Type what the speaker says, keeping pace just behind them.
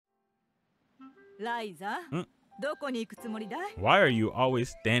Ryza, どこに行くつもりだい? Why are you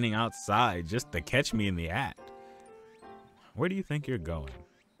always standing outside just to catch me in the act? Where do you think you're going?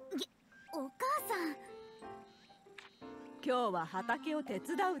 お母さん。今日は畑を手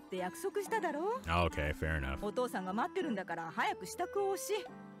伝うって約束しただろ? Okay, fair enough. お父さんが待ってるんだから早く支度をし。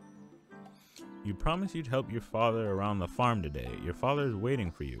You promised you'd help your father around the farm today. Your father is waiting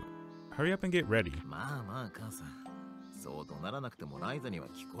for you. Hurry up and get ready. まあまあ母さん。そう怒鳴らなくてもライザには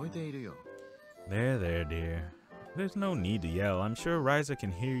聞こえているよ。There, there, dear. There's no need to yell. I'm sure Ryza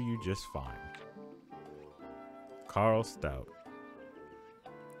can hear you just fine. Carl Stout.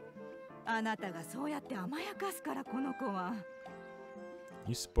 あなたがそうやって甘やかすからこの子は。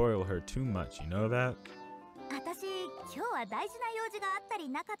You spoil her too much, you know that? 私、今日は大事な用事があったり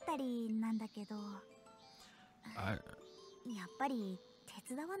なかったりなんだけど。やっぱり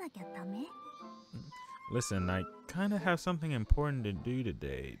手伝わなきゃダメ? Listen, I kind of have something important to do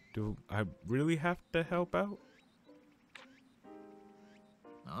today. Do I really have to help out?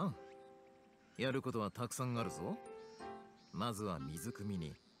 ああ、やることはたくさんあるぞ。まずは水汲み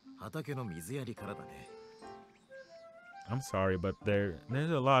に畑の水やりからだね。I'm sorry, but there's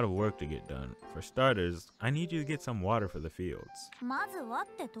a lot of work to get done. For starters, I need you to get some water for the fields. まずはっ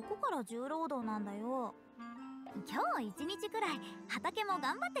てどこから重労働なんだよ。今日一日くらい畑も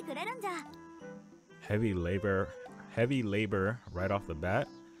頑張ってくれるんじゃ。Heavy labor right off the bat.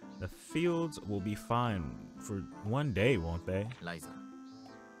 The fields will be fine for one day, won't they? ライザ、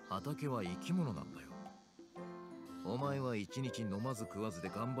畑は生き物なんだよ。お前は一日飲まず食わずで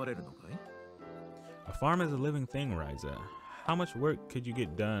頑張れるのかい? A farm is a living thing, Ryza. How much work could you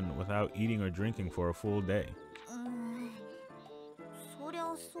get done without eating or drinking for a full day? そり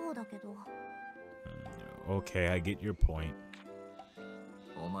ゃそうだけど。Okay, I get your point.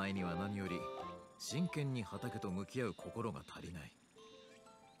 お前には何より真剣に畑と向き合う心が足りない。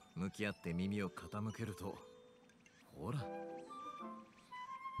向き合って耳を傾けると、ほら。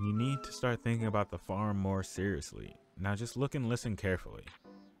You need to start thinking about the farm more seriously. Now just look and listen carefully.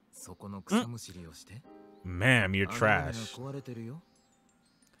 そこの草むしりをして。Ma'am, you're trash. 壊れてるよ。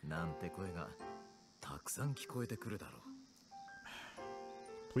なんて声がたくさん聞こえてくるだろう。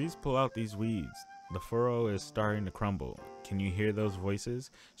Please pull out these weeds. The furrow is starting to crumble. Can you hear those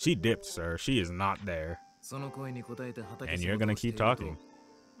voices? She dipped, sir. She is not there. その声に応えて畑 And you're gonna keep talking.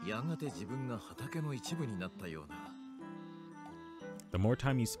 やがて自分が畑の一部になったような。The more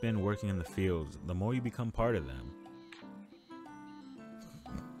time you spend working in the fields, the more you become part of them.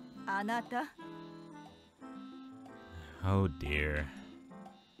 あなた。Oh dear.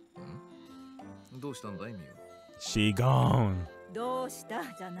 どうしたんだい、ミュウ? She gone. どうした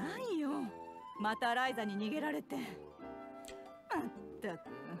じゃないよ。またライザに逃げられて。まったく。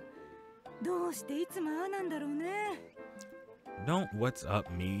どうしていつもああなんだろうね。Don't what's up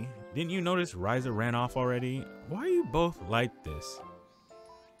me. Didn't you notice Ryza ran off already? Why are you both like this?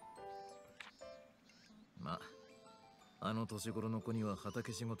 まあ、あの年頃の子には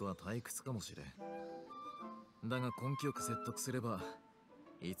畑仕事は退屈かもしれん。だが根気よく説得すれば、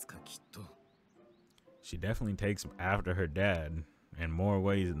いつかきっと。She definitely takes after her dad in more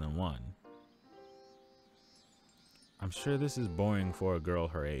ways than one. I'm sure this is boring for a girl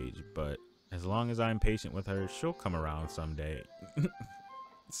her age, but as long as I'm patient with her, she'll come around someday.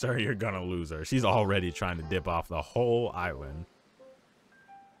 Sir, you're gonna lose her. She's already trying to dip off the whole island.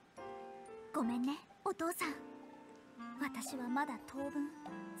 ごめんね、お父さん。私はまだ当分、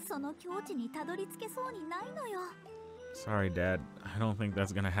その境地にたどり着けそうにないのよ。Sorry, Dad. I don't think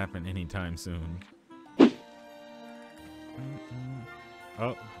that's gonna happen anytime soon.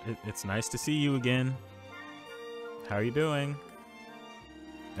 Oh, it's nice to see you again. How are you doing?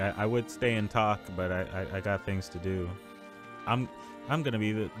 I would stay and talk, but I got things to do. I'm gonna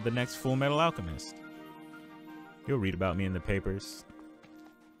be the next Full Metal Alchemist. You'll read about me in the papers,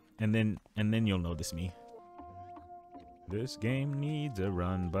 and then you'll notice me. This game needs a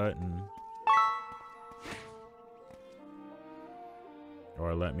run button,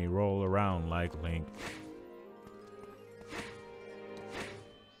 or let me roll around like Link.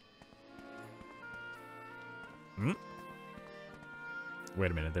 Wait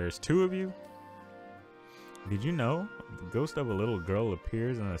a minute, there's two of you? Did you know the ghost of a little girl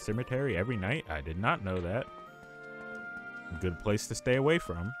appears in a cemetery every night? I did not know that. Good place to stay away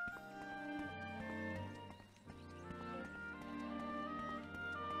from.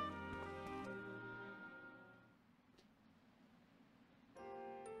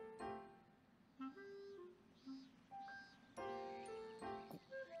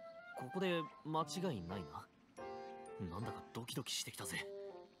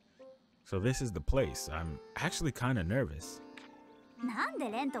 So this is the place. I'm actually kind of nervous. なんで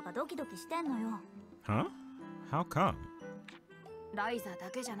レンとかドキドキしてんのよ。Huh? How come? ライザだ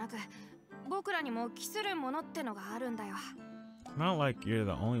けじゃなく、僕らにも期するものってのがあるんだよ。It's not like you're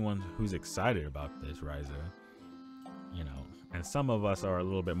the only one who's excited about this, Ryza. You know, and some of us are a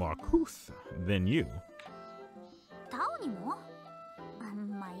little bit more couth than you. タオにも？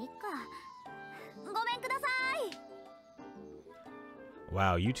まあいいか。ごめんください。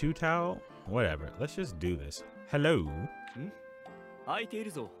Wow, you too, Tao? Whatever, let's just do this. Hello? 空いてい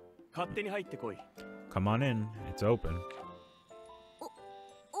るぞ。勝手に入ってこい。Come on in, it's open.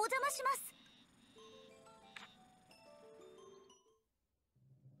 お邪魔します。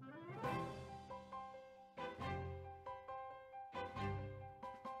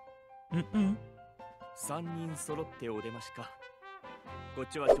3人揃ってお出ましか。こっ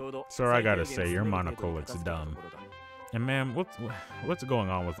ちはちょうど。Sir, I gotta say, your monocle looks dumb. And man, what's going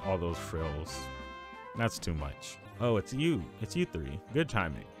on with all those frills? That's too much. Oh, it's you three. Good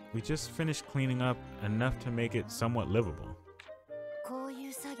timing. We just finished cleaning up enough to make it somewhat livable. こうい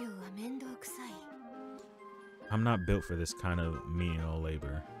う作業は面倒くさい。I'm not built for this kind of menial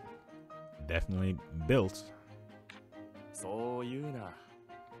labor. Definitely built. そう言うな。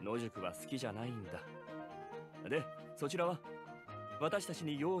野宿は好きじゃないんだ。で、そちらは私たち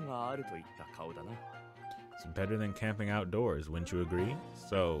に用があるといった顔だな。It's better than camping outdoors, wouldn't you agree?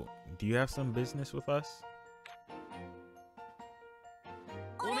 So, do you have some business with us?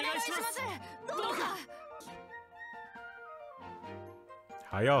 お願いします。どうか。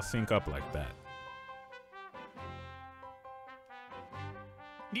How y'all sync up like that?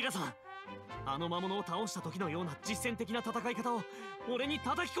 リラさん、あの魔物を倒した時のような実践的な戦い方を俺に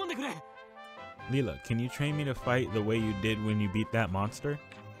叩き込んでくれ。Lila, can you train me to fight the way you did when you beat that monster?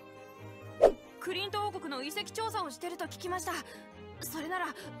 クリント王国の遺跡調査をしてると聞きました。それなら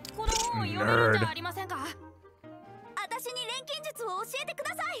この本を読めるんじゃありませんか。私に錬金術を教えてく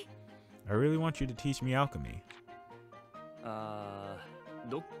ださい。I really want you to teach me alchemy.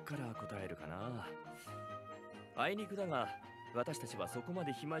 どっから答えるかな。あいにくだが、私たちはそこま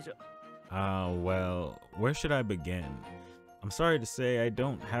で暇じゃ。Well, where should I begin? I'm sorry to say I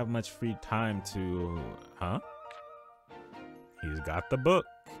don't have much free time to... Huh? He's got the book.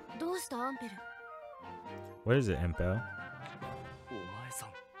 どうしたアンペル。What is it, Empel? お前さん、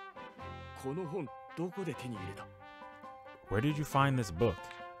この本どこで手に入れた？ Where did you find this book?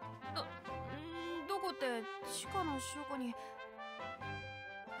 どこって地下の書庫に。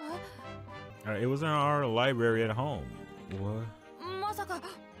It was in our library at home. What? まさか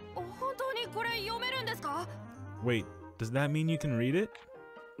本当にこれ読めるんですか？ Wait, does that mean you can read it?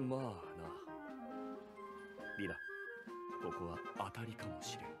 まあな。リラ、ここは当たりかも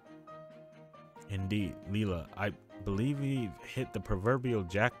しれん。Indeed, Lila, I believe we've hit the proverbial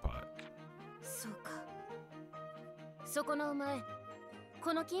jackpot. そうか。そこのお前、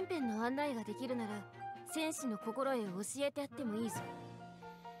この近辺の案内ができるなら、戦士の心得を教えてやってもいいぞ。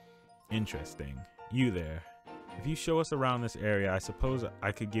Interesting. You there. If you show us around this area, I suppose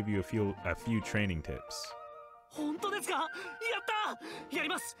I could give you a few training tips. 本当ですか？やった！やり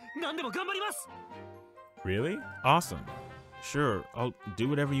ます！何でも頑張ります！ Really? Awesome. Sure, I'll do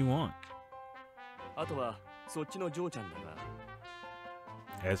whatever you want. あとはそっちのジョーちゃんだが。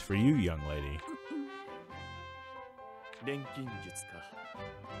As for you, young lady. 錬金術か。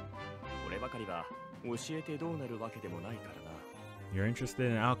こればかりは教えてどうなるわけでもないからな。You're interested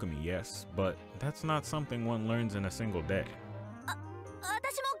in alchemy, yes, but that's not something one learns in a single day. 私も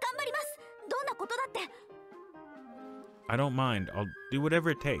頑張ります。どんなことだって。I don't mind. I'll do whatever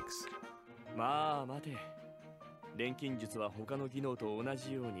it takes. まあ待て。錬金術は他の技能と同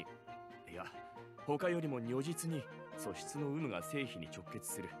じように、いや、他よりも如実に素質の有無が成否に直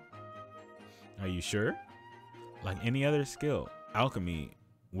結する。Are you sure? Like any other skill, alchemy,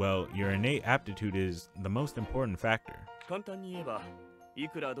 well, your innate aptitude is the most important factor. 簡単に言えば、い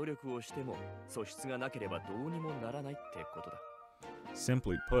くら努力をしても素質がなければどうにもならないってことだ。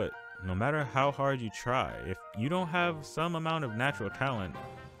Simply put, no matter how hard you try, if you don't have some amount of natural talent,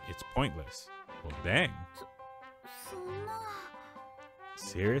 it's pointless. Well, dang. そんな。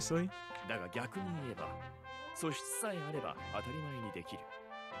Seriously? だが逆に言えば、素質さえあれば当たり前にできる。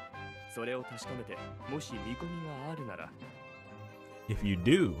それを確かめて、もし見込みがあるなら。If you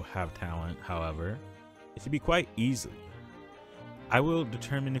do have talent, however, it should be quite easily. I will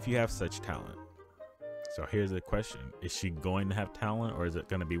determine if you have such talent. So here's the question. Is she going to have talent, or is it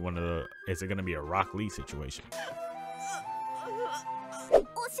going to be is it going to be a Rock Lee situation? 教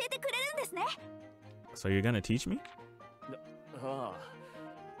えてくれるんですね。So you're going to teach me? ああ。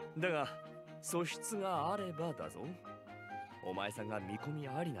だが、素質があればだぞ。お前さんが見込み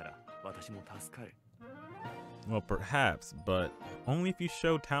ありなら、私も助かる。Well, perhaps, but only if you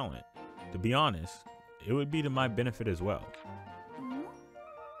show talent. To be honest, it would be to my benefit as well.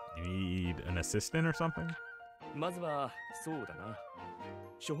 You need an assistant or something? まずはそうだな。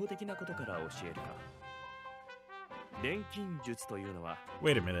初歩的なことから教えるか。錬金術というのは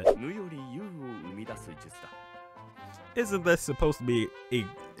Wait a minute. 無より有を生み出す術だ。Isn't this supposed to be a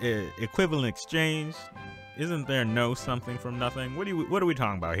equivalent exchange? Isn't there no something from nothing? What are we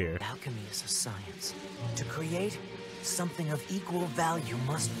talking about here? Alchemy is a science. To create, something of equal value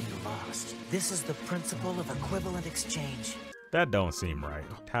must be lost. This is the principle of equivalent exchange. That don't seem right.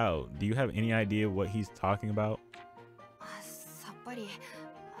 Tao, do you have any idea what he's talking about? さっぱり。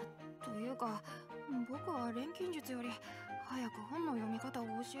というか、僕は錬金術より早く本の読み方を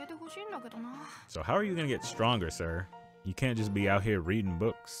教えてほしいんだけどな。So how are you gonna get stronger, sir? You can't just be out here reading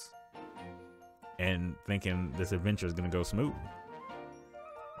books and thinking this adventure is gonna go smooth.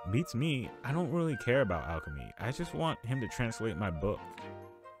 Beats me, I don't really care about alchemy. I just want him to translate my book.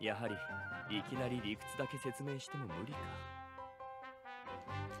 やはりいきなり理屈だけ説明しても無理か。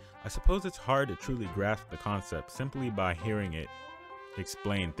I suppose it's hard to truly grasp the concept simply by hearing it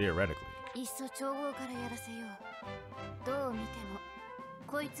explained theoretically. いっそ調合からやらせよう。どう見ても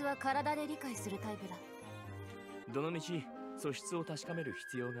こいつは体で理解するタイプだ。どのみち素質を確かめる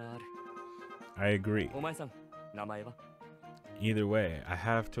必要がある。I agree. お前さん、名前は？ Either way, I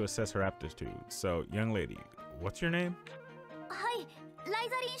have to assess her aptitude. So, young lady, what's your name? はい、ライ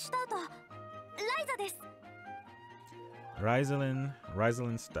ザリン・シュタウト。ライザです。Ryza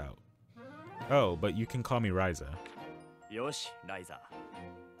Stout. Oh, but you can call me Ryza. よし、ライザー。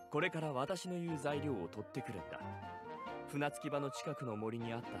これから私の言う材料を取ってくるんだ。船着き場の近くの森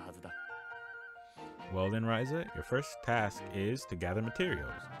にあったはずだ。Well then, Ryza, your first task is to gather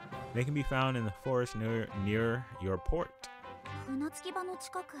materials. They can be found in the forest near your port. 船着き場の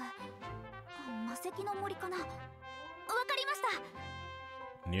近く。魔石の森かな。わかりまし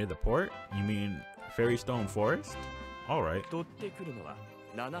た。Near the port? You mean Fairystone Forest? Alright. 取ってくるのは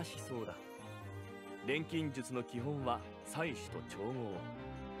七思想だ。錬金術の基本は採取と調合。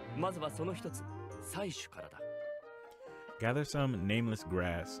まずはその一つ、採取からだ。Gather some nameless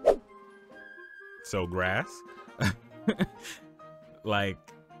grass. So grass? Like,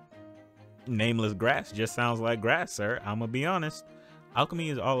 nameless grass just sounds like grass, sir. I'm gonna be honest. Alchemy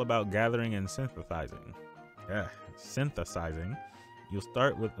is all about gathering and synthesizing. Yeah, synthesizing. You'll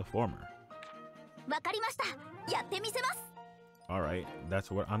start with the former. わかりました。やってみせます。Alright,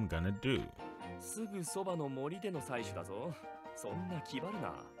 that's what I'm gonna do. すぐそばの森での採取だぞ。そんな気張る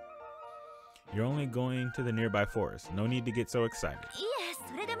な。You're only going to the nearby forest. No need to get so excited. いえ、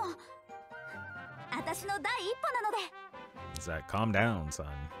それでも私の第一歩なので。Zach, calm down, son.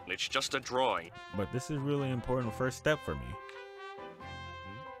 It's just a drawing. But this is really important first step for me.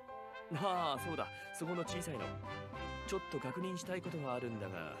 ああ、そうだ。そこの小さいの。ちょっと確認したいことがあるんだ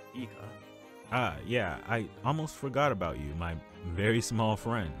が、いいか？ Ah, yeah, I almost forgot about you, my very small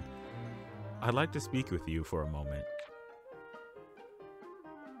friend. I'd like to speak with you for a moment.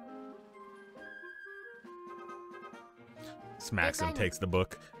 Smacks him, takes the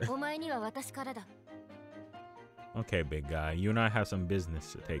book. お前には私からだ。Okay, big guy, you and I have some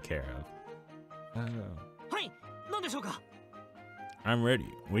business to take care of. はい、何でしょうか。 I'm ready.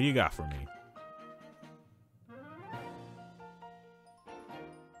 What do you got for me?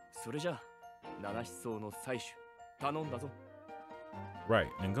 それじゃあ、七思想の採取、頼んだぞ。Right,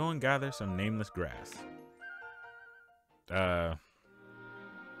 then go and gather some nameless grass.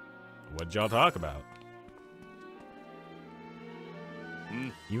 What'd y'all talk about?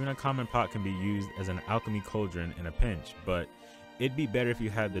 Even a common pot can be used as an alchemy cauldron in a pinch, but it'd be better if you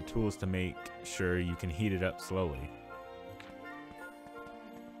had the tools to make sure you can heat it up slowly.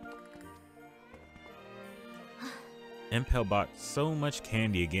 Empel bought so much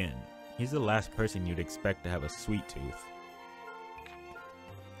candy again. He's the last person you'd expect to have a sweet tooth.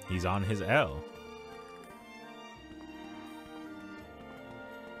 He's on his L.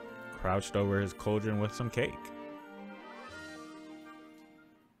 Crouched over his cauldron with some cake.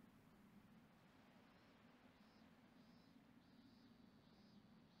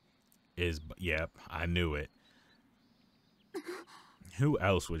 Yep, I knew it. Who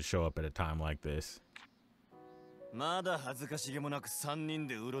else would show up at a time like this? まだ恥ずかしげもなく3人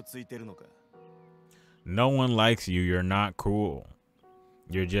でうろついてるのか。 No one likes you, you're not cool.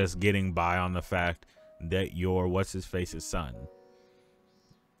 You're just getting by on the fact that you're what's-his-face's son.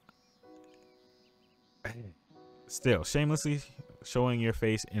 Still, shamelessly showing your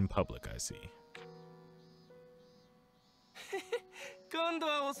face in public, I see. 今度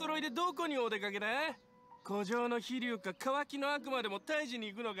はお揃いでどこにお出かけだ？古城の飛竜か乾きの悪魔でも退治に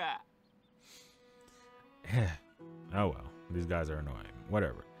行くのか？ Oh well, these guys are annoying.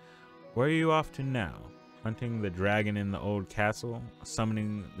 Whatever. Where are you off to now? Hunting the dragon in the old castle?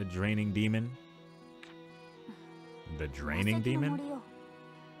 Summoning the draining demon? The draining demon?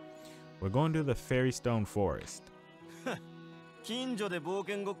 We're going to the Fairy Stone Forest. 近所で冒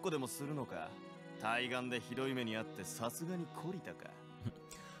険ごっこでもするのか。対岸でひどい目にあってさすがに懲りたか。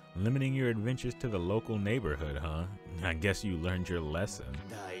Limiting your adventures to the local neighborhood, huh? I guess you learned your lesson.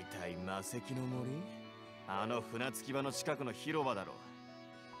 だいたい魔石の森？あの船着き場の近くの広場だろ。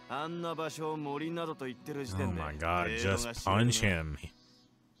あんな場所を森などと言ってる時点で。Oh my god, just punch him.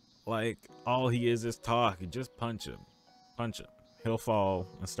 Like, all he is talk. Just punch him. Punch him. He'll fall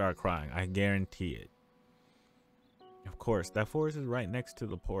and start crying. I guarantee it. Of course, that forest is right next to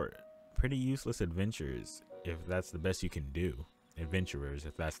the port. Pretty useless adventures, if that's the best you can do. Adventurers,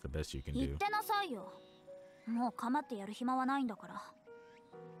 if that's the best you can do.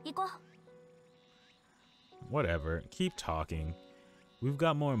 Whatever, keep talking. We've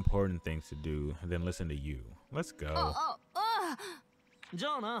got more important things to do than listen to you. Let's go.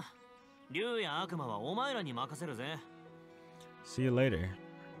 See you later.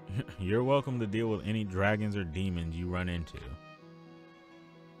 You're welcome to deal with any dragons or demons you run into.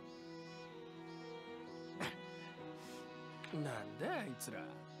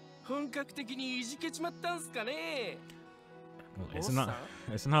 Well,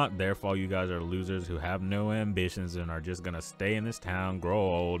 it's not their fault you guys are losers who have no ambitions and are just gonna stay in this town, grow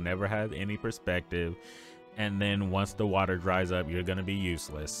old, never have any perspective, and then once the water dries up, you're gonna be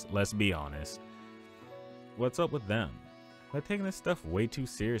useless. Let's be honest. What's up with them? They're taking this stuff way too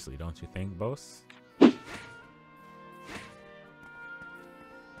seriously, don't you think, boss?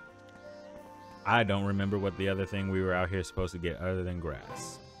 I don't remember what the other thing we were out here supposed to get other than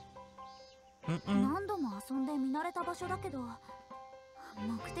grass.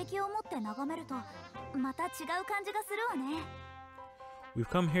 We've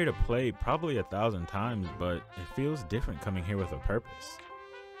come here to play probably 1,000 times, but it feels different coming here with a purpose.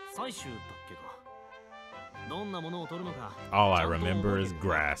 All I remember is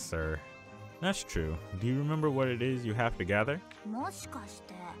grass, sir. That's true. Do you remember what it is you have to gather?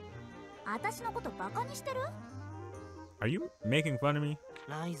 Are you making fun of me?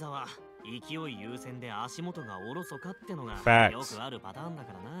 Facts.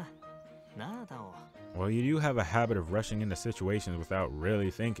 Well, you do have a habit of rushing into situations without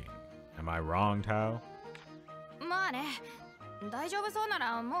really thinking. Am I wrong, Tao?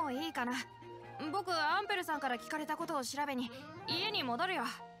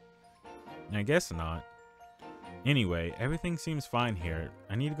 I guess not. Anyway, everything seems fine here.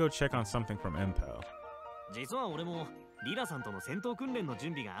 I need to go check on something from Empel.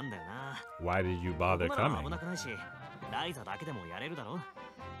 Why did you bother coming?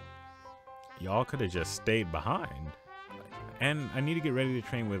 Y'all could have just stayed behind. And I need to get ready to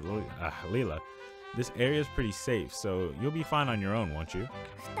train with Lila. This area is pretty safe, so you'll be fine on your own, won't you?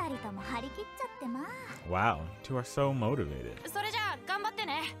 Wow, you two are so motivated.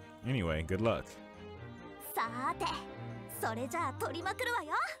 Anyway, good luck.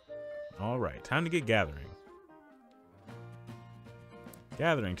 Alright, time to get gathering.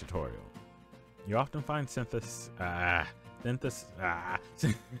 Gathering tutorial. You often find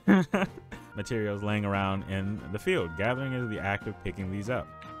materials laying around in the field. Gathering is the act of picking these up.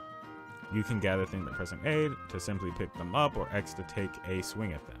 You can gather things by pressing A to simply pick them up, or X to take a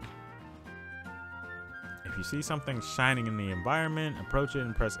swing at them. If you see something shining in the environment, approach it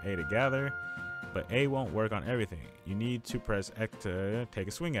and press A to gather, but A won't work on everything. You need to press X to take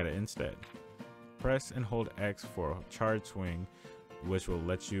a swing at it instead. Press and hold X for a charged swing, which will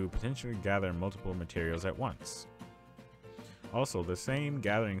let you potentially gather multiple materials at once. Also, the same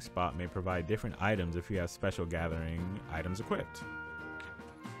gathering spot may provide different items if you have special gathering items equipped.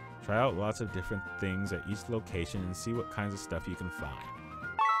 Try out lots of different things at each location and see what kinds of stuff you can find.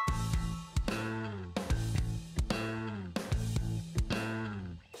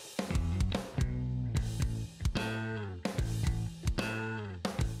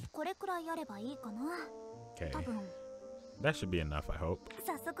 Okay. That should be enough, I hope.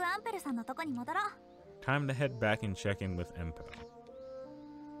 Time to head back and check in with Empel.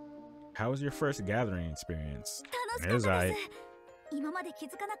 How was your first gathering experience?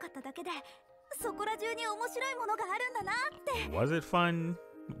 Was it fun?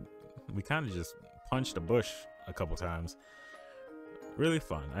 We kind of just punched a bush a couple times. Really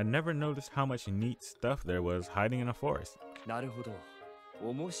fun. I never noticed how much neat stuff there was hiding in a forest.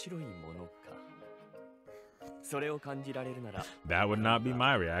 That would not be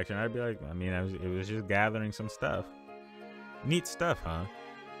my reaction. I'd be like, I mean, it was just gathering some stuff. Neat stuff, huh?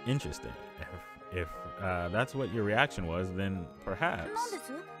 Interesting. If that's what your reaction was, then perhaps.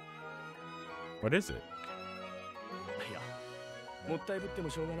 What is it? いや、もったいぶっても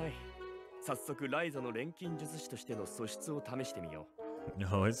しょうがない。早速ライザの錬金術師としての素質を試してみよう。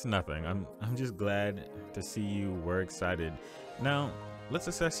No, it's nothing. I'm just glad to see you were excited. Now, let's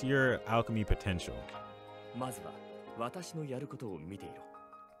assess your alchemy potential. まずは私のやることを見ていろ。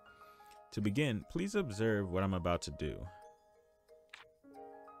To begin, please observe what I'm about to do.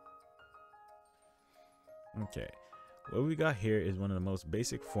 Okay, what we got here is one of the most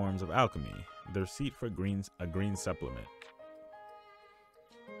basic forms of alchemy, the receipt for a green supplement.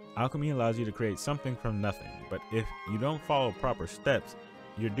 Alchemy allows you to create something from nothing, but if you don't follow proper steps,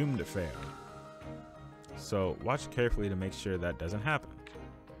 you're doomed to fail. So watch carefully to make sure that doesn't happen.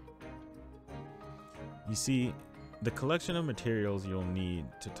 You see, the collection of materials you'll need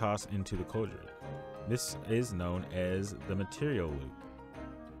to toss into the cauldron. This is known as the material loop.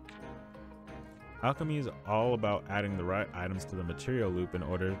 Alchemy is all about adding the right items to the material loop in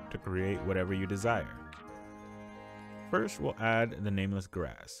order to create whatever you desire. First, we'll add the nameless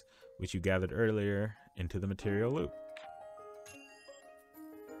grass, which you gathered earlier, into the material loop.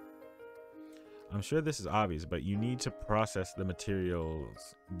 I'm sure this is obvious, but you need to process the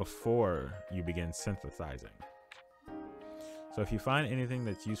materials before you begin synthesizing. So if you find anything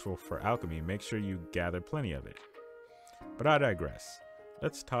that's useful for alchemy, make sure you gather plenty of it. But I digress.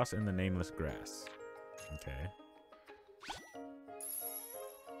 Let's toss in the nameless grass. Okay.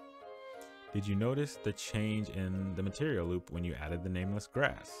 Did you notice the change in the material loop when you added the nameless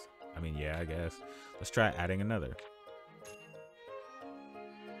grass? I mean, yeah, I guess. Let's try adding another.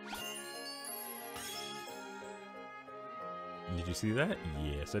 Did you see that?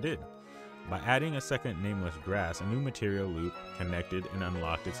 Yes, I did. By adding a second nameless grass, a new material loop connected and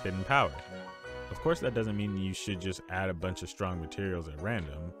unlocked its hidden power. Of course, that doesn't mean you should just add a bunch of strong materials at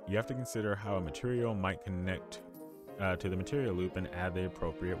random. You have to consider how a material might connect to the material loop and add the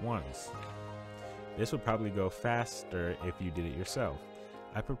appropriate ones. This would probably go faster if you did it yourself.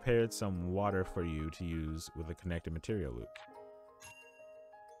 I prepared some water for you to use with a connected material loop.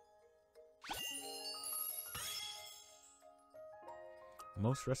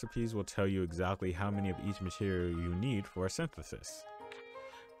 Most recipes will tell you exactly how many of each material you need for a synthesis.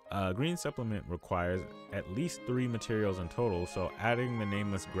 A green supplement requires at least 3 materials in total, so adding the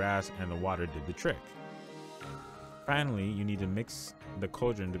nameless grass and the water did the trick. Finally, you need to mix the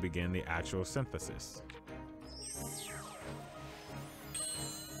cauldron to begin the actual synthesis.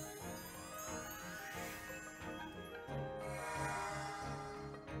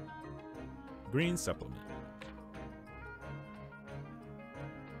 Green supplement.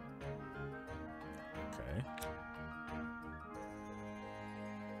 Okay.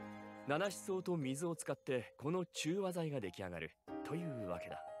 七思想と水を使ってこの中和剤が出来上がるというわけ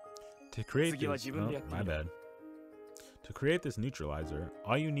だ。To create this, my bad. To create this neutralizer,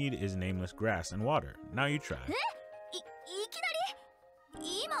 all you need is nameless grass and water. Now you try. いきな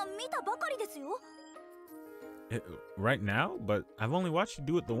り今見たばかりですよ。Right now? But I've only watched you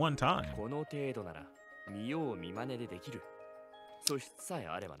do it the one time. この程度なら見よう見まねでできる。素質さえ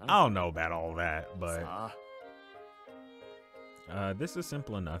あればな。I don't know about all that, butさあ。this is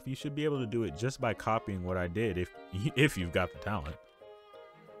simple enough. You should be able to do it just by copying what I did if you've got the talent.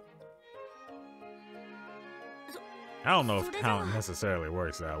 I don't know if talent necessarily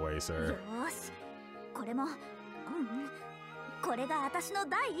works that way, sir. よし、これも、これが私の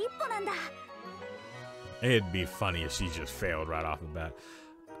第一歩なんだ。It'd be funny if she just failed right off the bat.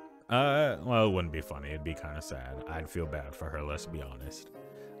 Well, it wouldn't be funny. It'd be kind of sad. I'd feel bad for her, let's be honest.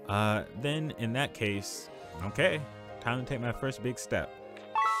 Then in that case, okay, time to take my first big step.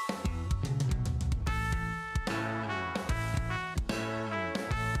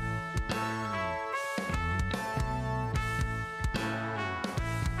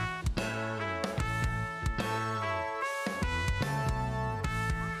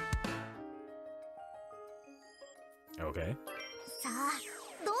 Okay. さあ、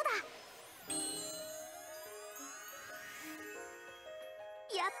どうだ。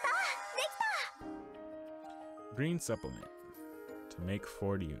やった、できた。 Green supplement to make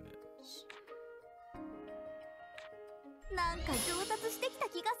 40 units. なんか上達してきた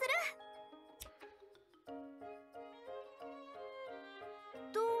気がする。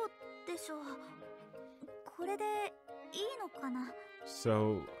どうでしょう。これでいいのかな。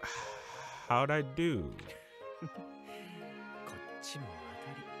 So, how'd I do? こっちも当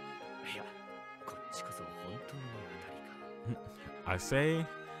たり。いや、こっちこそ本当に当たりか。 I say,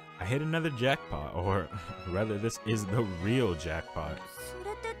 I hit another jackpot, or rather, this is the real jackpot. そ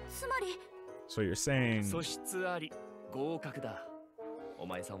れってつまり。 So you're saying... 素質あり、合格だ。お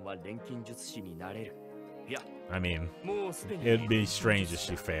前さんは錬金術師になれる。いや、I mean, もうすでに it'd be strange if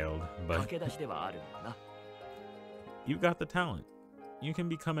she failed, but 駆け出しではあるんだな。you got the talent. You can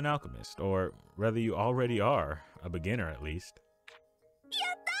become an alchemist, or rather you already are, a beginner at least. や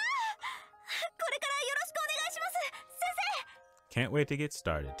ったー！これからよろしくお願いします、先生。 Can't wait to get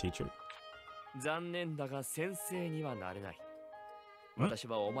started, teacher. 残念だが先生にはなれない。私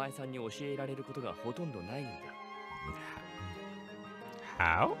はお前さんに教えられることがほとんどないんだ。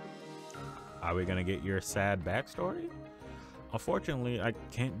How? Are we gonna get your sad backstory? Unfortunately, I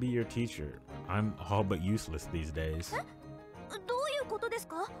can't be your teacher. I'm all but useless these days. どういうことです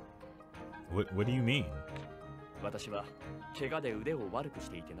か？ What do you mean? 私は怪我で腕を悪く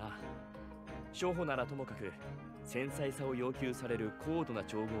していてな。処方ならともかく繊細さを要求される高度な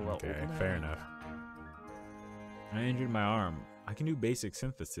調合は行 Okay, えない。 fair enough. I injured my arm. I can do basic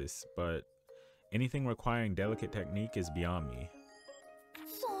synthesis, but anything requiring delicate technique is beyond me.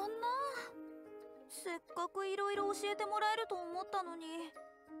 そんな、せっかくいろいろ教えてもらえると思ったのに。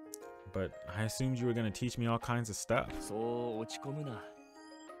 But I assumed you were gonna teach me all kinds of stuff. そう落ち込むな。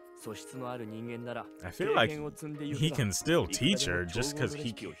素質のある人間なら I feel like 経験を積んでゆく he が can still いくらでも teach her just 調合 because のレ he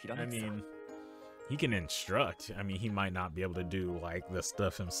シピを can. ひら I めくさ。 mean, he can instruct. I mean, he might not be able to do like the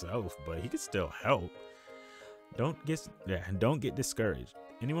stuff himself, but he could still help. Don't get discouraged.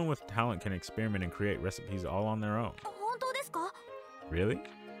 Anyone with talent can experiment and create recipes all on their own. 本当ですか？ Really?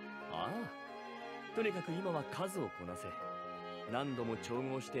 ああ、とにかく今は数をこなせ。何度も調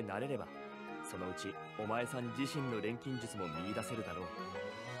合して慣れれば、そのうちお前さん自身の錬金術も見出せるだろう。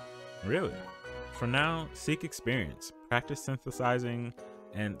Really? For now, seek experience, practice synthesizing,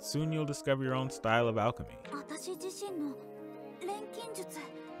 and soon you'll discover your own style of alchemy. 私自身の錬金術。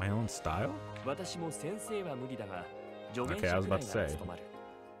 My own style? 私も先生は無理だが、助言 Okay, I 者 was くら about い to なら say. 務まる。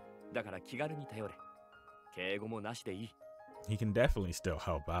だから気軽に頼れ。敬語もなしでいい。He can definitely still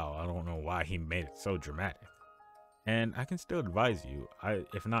help out. I don't know why he made it so dramatic. And I can still advise you,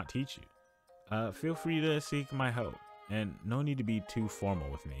 if not teach you. Feel free to seek my help, and no need to be too formal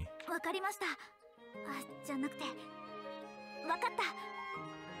with me. わかりました。じゃなくて、わかっ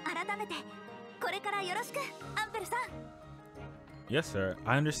た。改めて、これからよろしく、アンペルさん。 Yes, sir.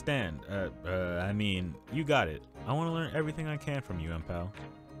 I understand. I mean, you got it. I want to learn everything I can from you, Empel.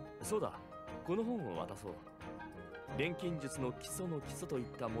 そうだ、この本を渡そう。錬金術の基礎の基礎といっ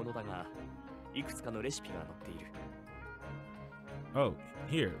たものだが、いくつかのレシピが載っている。Oh,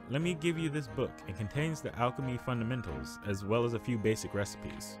 here, let me give you this book. It contains the alchemy fundamentals, as well as a few basic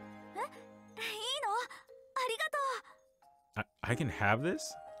recipes. いいの？ありがとう。 I can have this?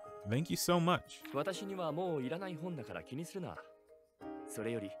 Thank you so much. 私にはもういらない本だから気にするな。そ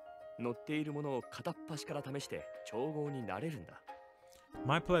れより、載っているものを片っ端から試して調合になれるんだ。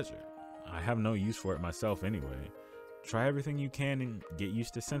My pleasure. I have no use for it myself anyway. Try everything you can and get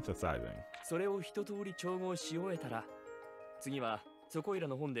used to synthesizing. それを一通り調合し終えたら、次はそこいら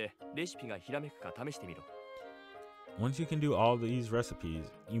の本でレシピがひらめくか試してみろ。Once you can do all these recipes,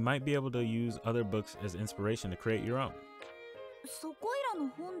 you might be able to use other books as inspiration to create your own. そこいらの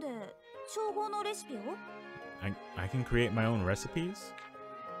本で調合のレシピを？ I can create my own recipes?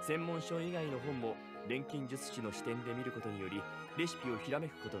 専門書以外の本も錬金術師の視点で見ることによりレシピをひらめ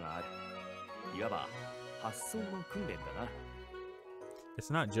くことがある。いわば発想の訓練だな。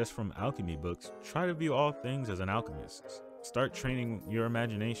It's not just from alchemy books. Try to view all things as an alchemist. Start training your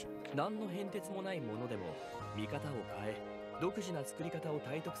imagination. 何の変哲もないものでも見方を変え、独自な作り方を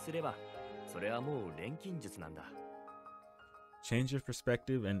体得すれば、それはもう錬金術なんだ。Change your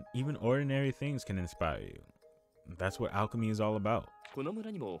perspective, and even ordinary things can inspire you. That's what alchemy is all about. この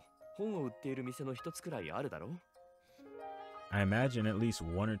村にも本を売っている店の一つくらいあるだろう。I imagine at least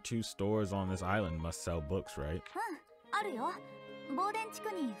one or two stores on this island must sell books, right? あるよ。ボーデン地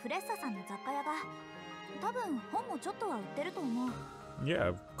区にフレッサさんの雑貨屋が。多分本もちょっとは売ってると思う。Yeah,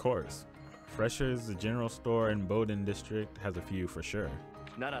 of course. Fresher's the general store in Bowden District has a few for sure.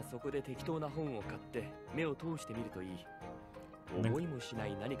 ならそこで適当な本を買って目を通してみるといい。思いもしな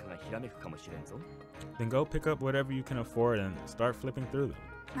い何かがひらめくかもしれんぞ。Then go pick up whatever you can afford and start flipping through them.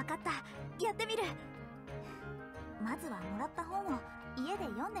 わかった。やってみる。まずはもらった本を家で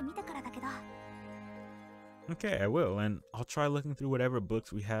読んでみてからだけど。 Okay, I will, and I'll try looking through whatever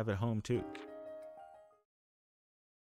books we have at home too.